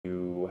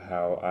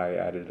how I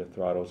added a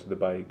throttle to the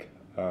bike.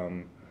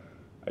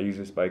 I use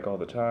this bike all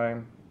the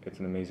time. It's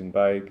an amazing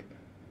bike.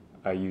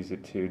 I use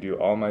it to do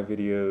all my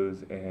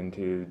videos and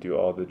to do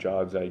all the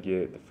jobs I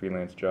get, the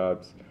freelance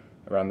jobs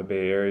around the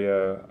Bay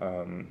Area.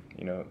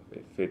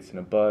 It fits in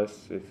a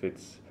bus, it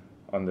fits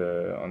on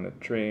the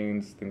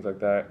trains, things like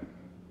that.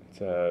 It's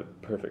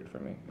perfect for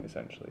me,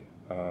 essentially.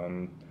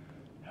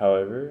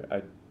 However,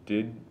 I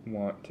did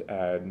want to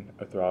add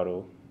a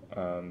throttle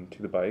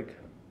to the bike,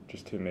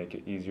 just to make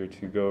it easier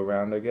to go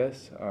around, I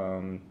guess.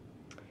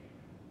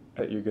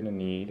 That you're gonna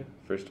need,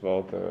 first of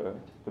all,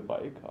 the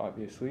bike,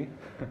 obviously.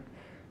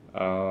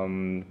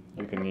 You're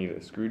gonna need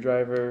a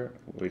screwdriver,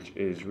 which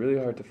is really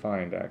hard to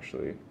find,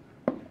 actually,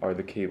 are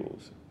the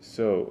cables.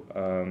 So,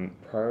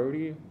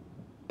 Priority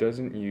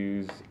doesn't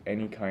use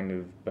any kind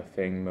of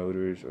Bafang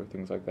motors or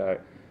things like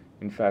that.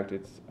 In fact,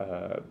 it's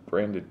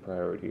branded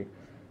Priority.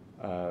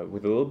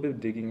 With a little bit of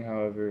digging,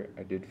 however,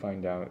 I did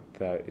find out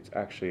that it's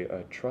actually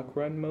a Truck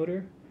Run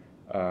motor.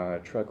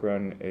 Truck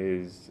Run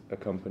is a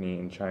company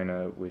in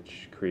China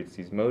which creates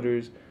these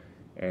motors,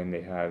 and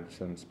they have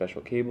some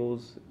special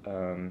cables,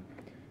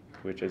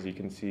 which, as you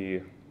can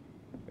see,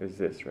 is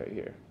this right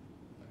here.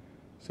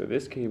 So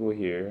this cable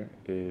here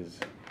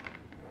is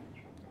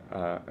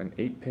an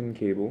 8-pin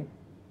cable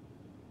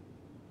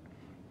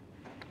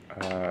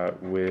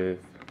with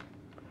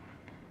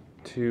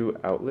 2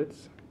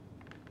 outlets.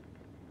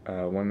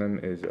 One of them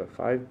is a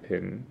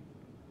 5-pin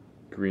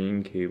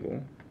green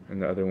cable,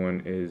 and the other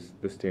one is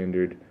the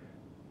standard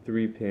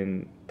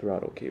 3-pin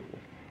throttle cable.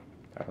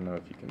 I don't know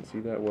if you can see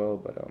that well,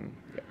 but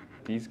yeah.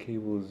 These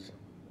cables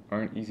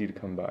aren't easy to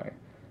come by.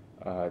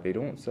 They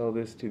don't sell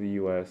this to the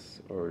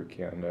US or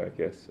Canada, I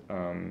guess,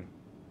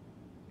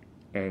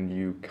 and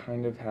you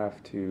kind of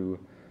have to,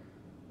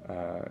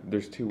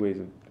 there's 2 ways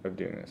of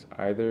doing this.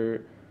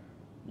 Either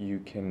you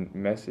can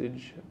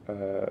message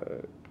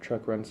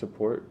Truck Run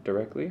support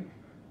directly,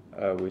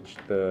 which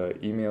the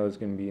email is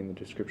going to be in the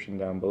description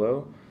down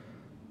below.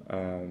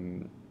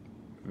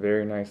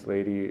 Very nice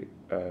lady.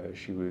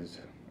 She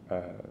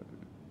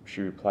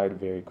replied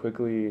very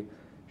quickly.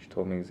 She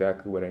told me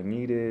exactly what I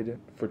needed.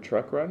 For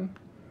Truck Run,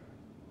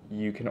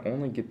 you can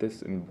only get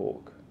this in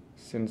bulk.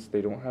 Since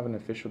they don't have an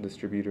official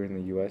distributor in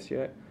the US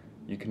yet,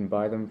 you can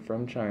buy them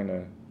from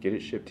China, get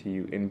it shipped to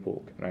you in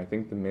bulk, and I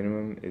think the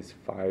minimum is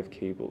 5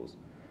 cables.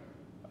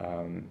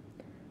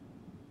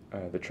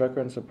 The Truck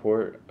Run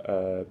support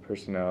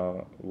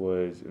personnel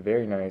was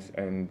very nice,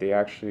 and they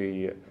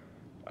actually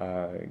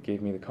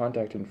gave me the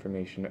contact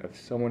information of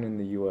someone in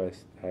the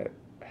US that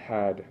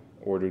had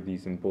ordered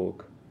these in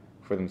bulk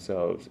for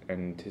themselves,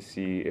 and to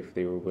see if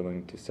they were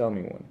willing to sell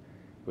me one,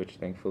 which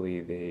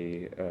thankfully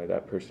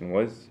that person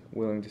was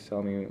willing to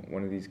sell me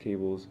one of these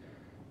cables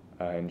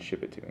and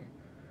ship it to me.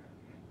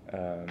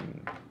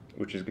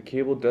 Which is, the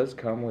cable does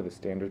come with a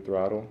standard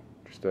throttle,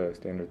 just a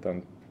standard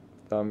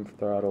thumb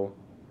throttle,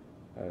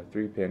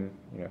 3-pin,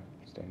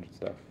 standard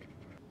stuff.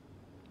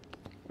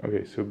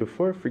 Okay, so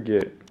before I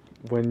forget,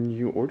 when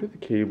you order the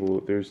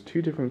cable, there's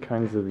 2 different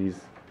kinds of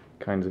these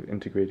kinds of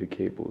integrated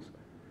cables.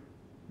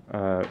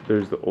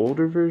 There's the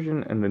older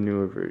version and the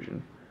newer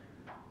version.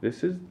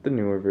 This is the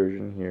newer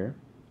version here,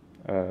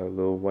 a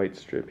little white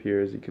strip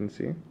here, as you can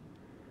see.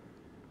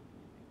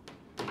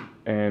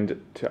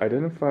 And to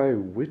identify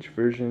which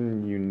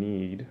version you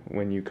need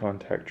when you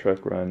contact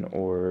Truck Run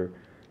or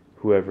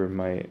whoever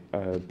might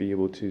be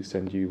able to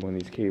send you one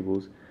of these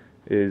cables,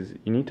 is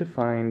you need to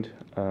find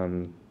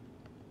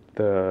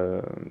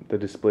the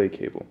display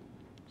cable.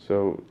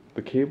 So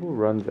the cable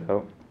runs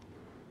out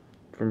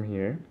from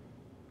here,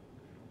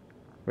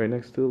 right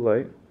next to the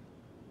light,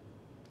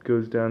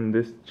 goes down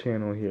this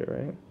channel here,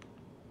 right?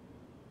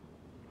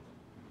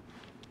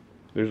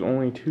 There's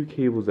only 2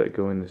 cables that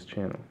go in this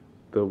channel.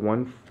 The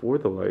one for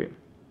the light,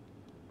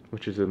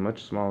 which is a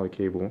much smaller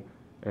cable,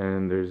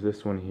 and there's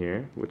this one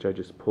here, which I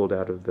just pulled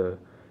out of the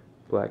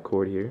black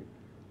cord here.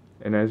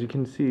 And as you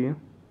can see,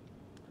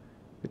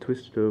 I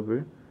twisted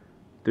over,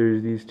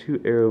 there's these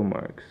 2 arrow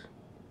marks.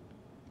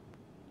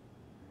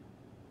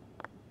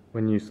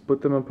 When you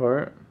split them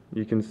apart,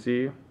 you can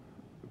see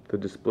the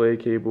display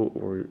cable,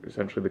 or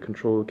essentially the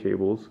control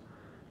cables,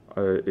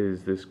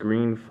 is this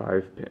green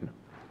 5-pin.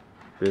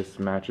 This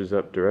matches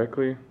up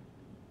directly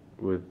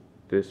with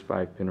this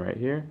 5-pin right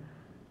here,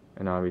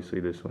 and obviously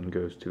this one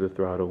goes to the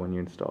throttle when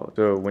you install it.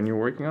 So when you're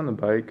working on the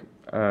bike,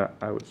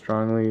 I would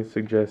strongly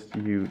suggest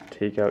you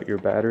take out your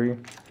battery,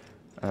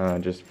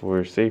 just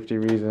for safety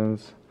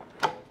reasons.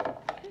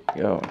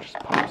 It just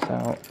pops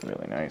out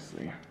really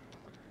nicely.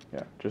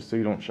 Yeah, just so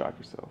you don't shock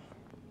yourself.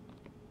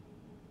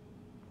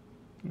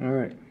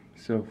 Alright,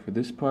 so for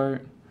this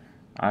part,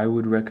 I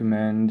would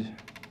recommend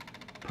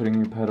putting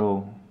your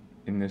pedal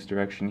in this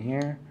direction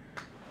here,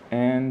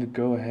 and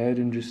go ahead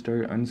and just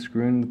start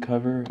unscrewing the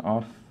cover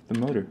off the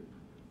motor.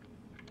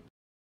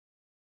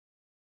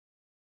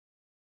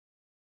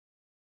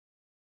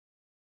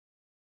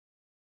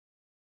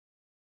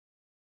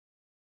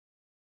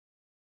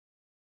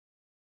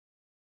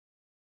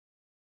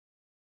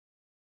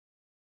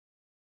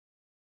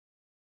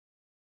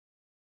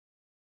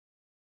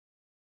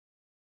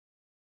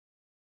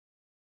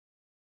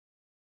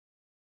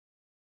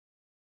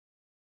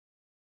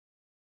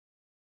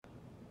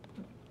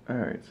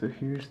 Alright, so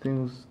here's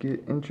things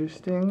get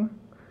interesting.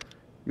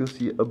 You'll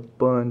see a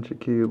bunch of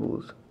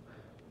cables.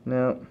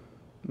 Now,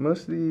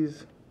 most of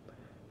these,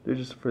 they're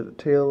just for the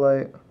tail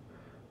light,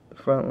 the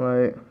front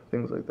light,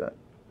 things like that.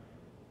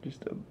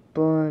 Just a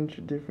bunch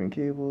of different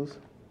cables.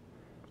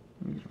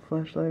 There's a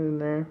flashlight in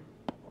there.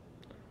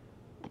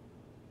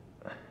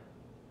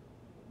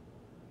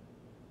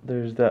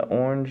 There's that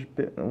orange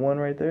one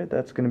right there.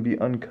 That's going to be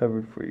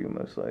uncovered for you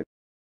most likely.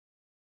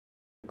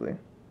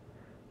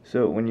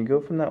 So when you go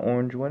from that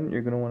orange one,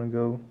 you're going to want to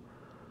go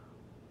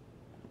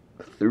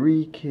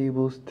 3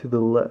 cables to the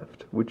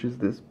left, which is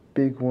this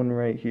big one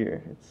right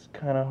here. It's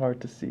kind of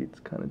hard to see. It's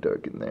kind of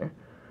dark in there.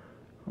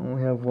 I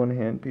only have one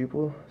hand,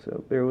 people,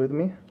 so bear with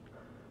me.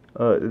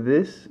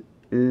 This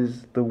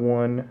is the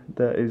one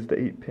that is the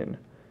 8-pin.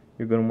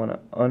 You're going to want to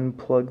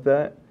unplug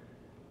that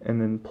and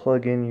then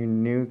plug in your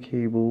new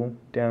cable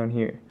down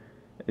here.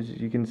 As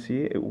you can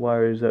see, it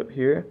wires up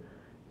here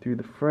through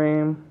the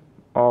frame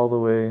all the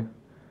way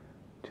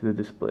to the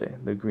display,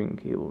 the green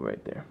cable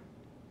right there.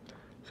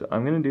 So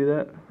I'm going to do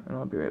that and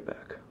I'll be right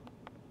back.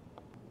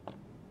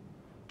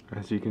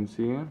 As you can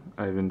see,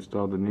 I've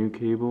installed the new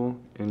cable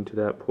into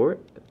that port,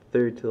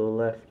 third to the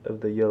left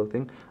of the yellow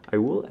thing. I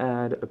will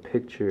add a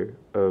picture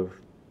of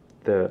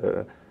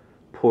the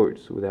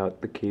ports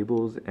without the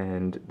cables,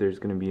 and there's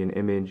going to be an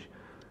image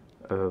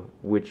of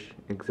which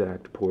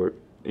exact port.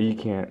 You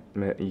can't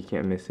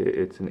miss it.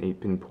 It's an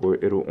 8-pin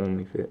port. It'll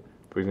only fit.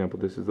 For example,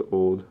 this is the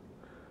old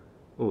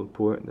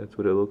port. That's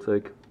what it looks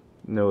like.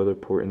 No other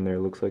port in there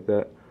looks like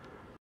that.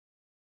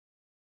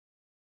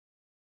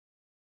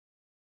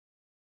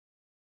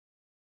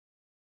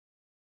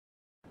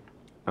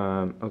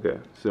 Okay,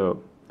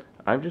 so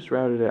I've just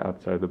routed it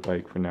outside the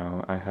bike for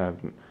now. I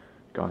haven't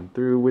gone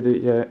through with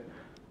it yet,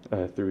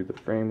 through the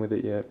frame with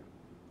it yet,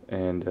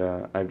 and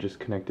I've just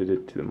connected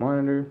it to the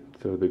monitor.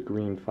 So the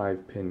green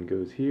 5-pin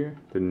goes here,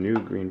 the new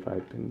green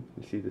 5-pin.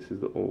 You see, this is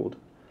the old,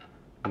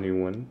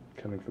 new one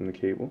coming from the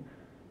cable,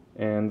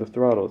 and the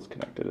throttle is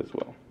connected as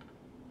well.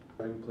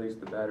 Having placed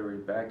the battery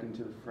back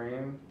into the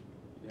frame,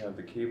 you have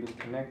the cables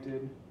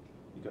connected,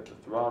 you got the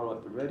throttle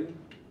at the ready.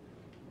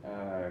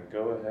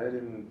 Go ahead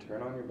and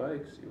turn on your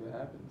bike, see what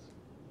happens.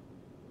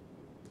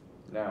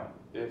 Now,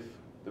 if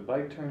the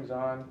bike turns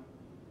on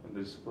and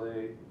the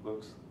display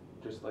looks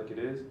just like it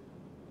is,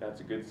 that's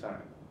a good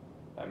sign.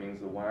 That means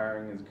the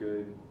wiring is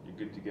good, you're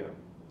good to go.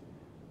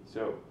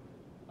 So,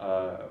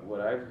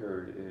 what I've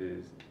heard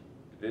is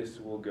this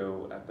will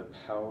go at the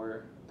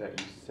power that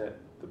you set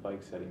the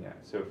bike setting at.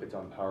 So if it's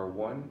on power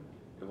 1,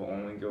 it will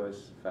only go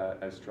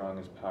as strong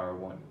as power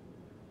 1.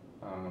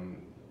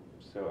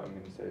 So I'm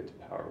going to set it to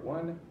power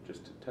 1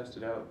 just to test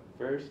it out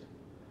first.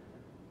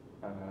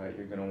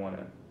 You're going to want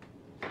to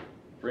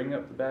bring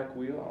up the back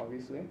wheel,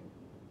 obviously.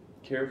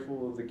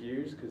 Careful of the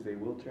gears because they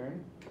will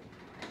turn.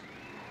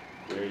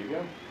 There you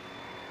go.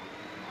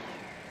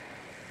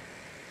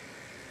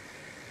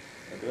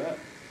 Look at that.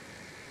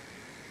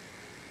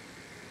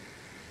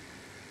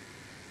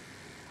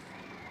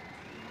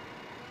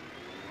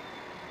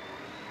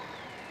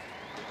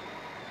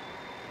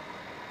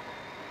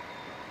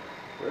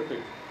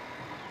 Perfect.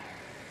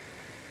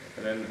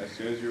 And then as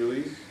soon as you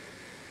release,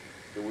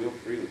 the wheel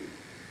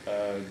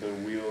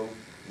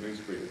moves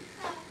freely.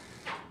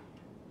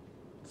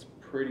 It's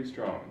pretty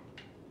strong.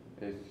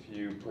 If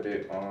you put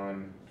it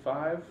on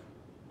 5,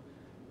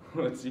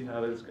 let's see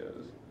how this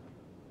goes.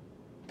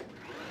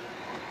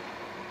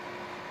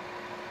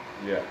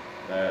 Yeah,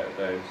 that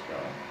is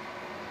strong.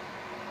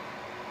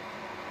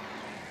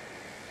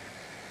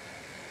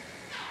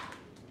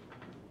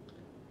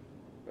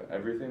 But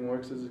everything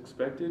works as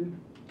expected.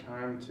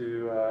 Time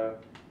to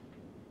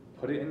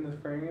put it in the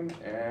frame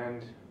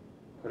and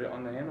put it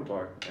on the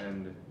handlebar,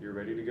 and you're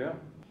ready to go.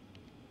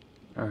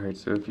 Alright,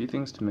 so a few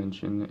things to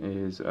mention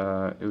is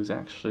it was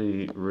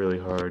actually really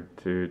hard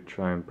to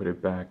try and put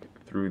it back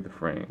through the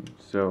frame.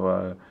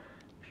 So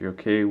if you're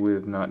okay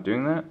with not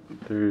doing that,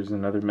 there's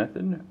another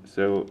method.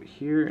 So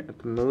here at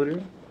the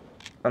motor,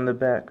 on the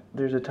back,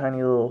 there's a tiny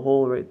little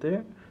hole right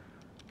there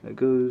that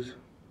goes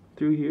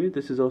through here.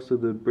 This is also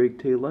the brake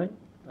tail light.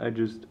 I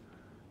just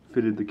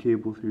fitted the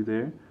cable through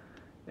there,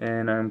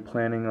 and I'm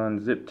planning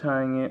on zip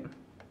tying it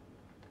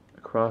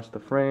across the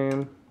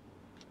frame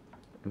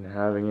and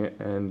having it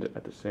end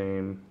at the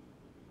same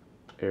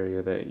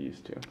area that it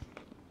used to.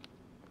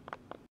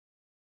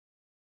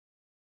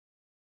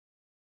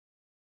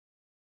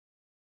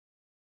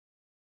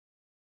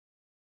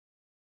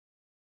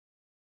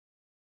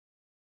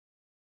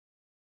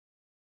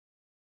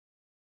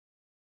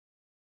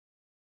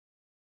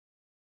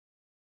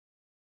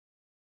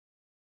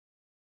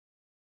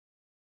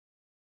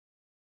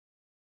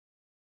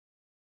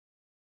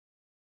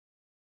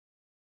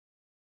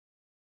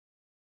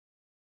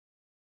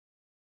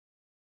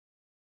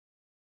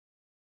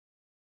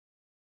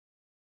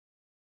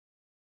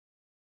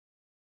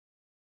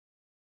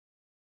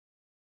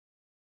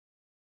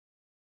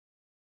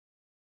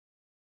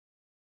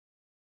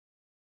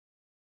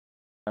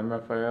 I'm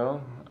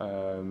Raphael.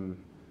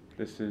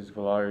 This is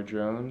Volare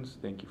Drones.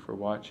 Thank you for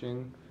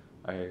watching.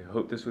 I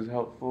hope this was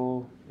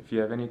helpful. If you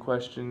have any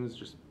questions,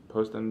 just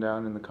post them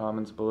down in the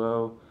comments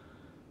below.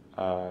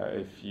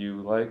 If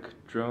you like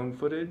drone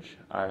footage,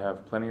 I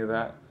have plenty of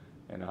that,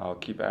 and I'll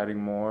keep adding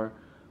more.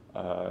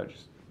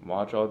 Just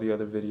watch all the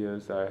other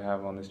videos that I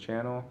have on this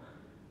channel.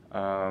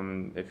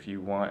 If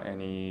you want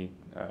any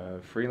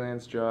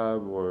freelance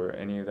job or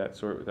any of that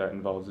sort that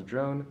involves a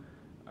drone,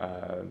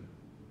 uh,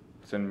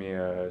 send me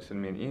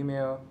an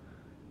email.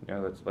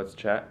 Let's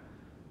chat.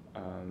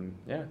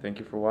 Yeah, thank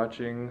you for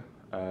watching.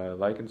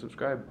 Like and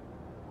subscribe.